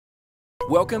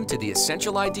Welcome to the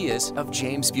Essential Ideas of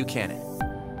James Buchanan.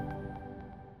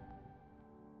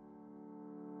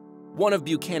 One of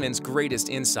Buchanan's greatest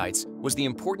insights was the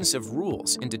importance of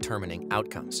rules in determining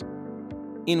outcomes.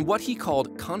 In what he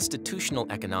called constitutional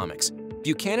economics,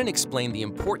 Buchanan explained the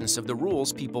importance of the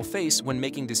rules people face when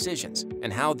making decisions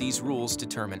and how these rules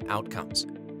determine outcomes.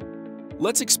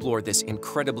 Let's explore this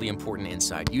incredibly important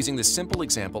insight using the simple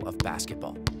example of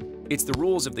basketball. It's the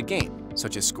rules of the game,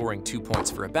 such as scoring 2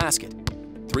 points for a basket,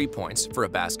 3 points for a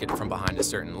basket from behind a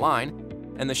certain line,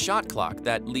 and the shot clock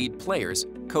that lead players,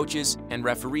 coaches, and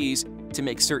referees to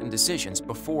make certain decisions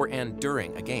before and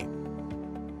during a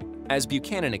game. As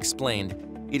Buchanan explained,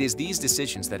 it is these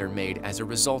decisions that are made as a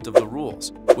result of the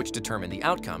rules, which determine the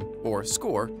outcome, or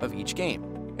score, of each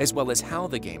game, as well as how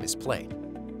the game is played.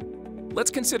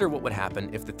 Let's consider what would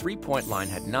happen if the three-point line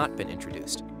had not been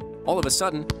introduced. All of a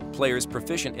sudden, players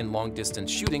proficient in long-distance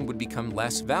shooting would become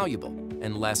less valuable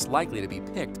and less likely to be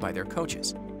picked by their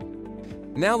coaches.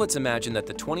 Now let's imagine that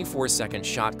the 24-second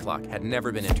shot clock had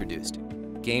never been introduced.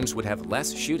 Games would have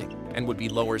less shooting and would be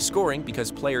lower scoring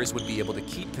because players would be able to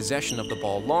keep possession of the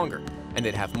ball longer and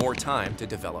they'd have more time to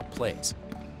develop plays.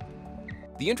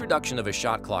 The introduction of a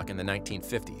shot clock in the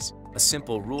 1950s, a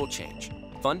simple rule change,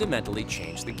 fundamentally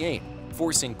changed the game,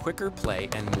 forcing quicker play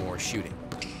and more shooting.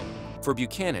 For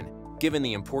Buchanan, given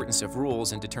the importance of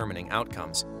rules in determining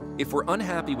outcomes, if we're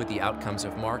unhappy with the outcomes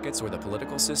of markets or the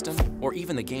political system, or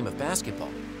even the game of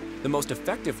basketball, the most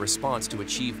effective response to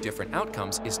achieve different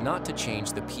outcomes is not to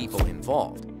change the people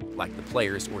involved, like the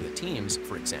players or the teams,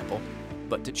 for example,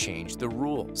 but to change the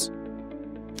rules.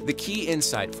 The key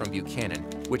insight from Buchanan,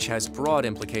 which has broad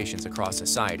implications across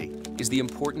society, is the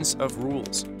importance of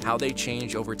rules, how they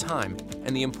change over time,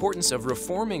 and the importance of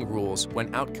reforming rules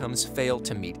when outcomes fail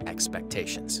to meet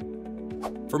expectations.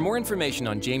 For more information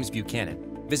on James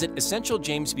Buchanan, visit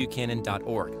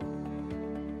essentialjamesbuchanan.org.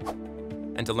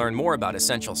 And to learn more about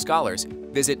Essential Scholars,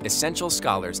 visit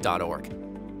essentialscholars.org.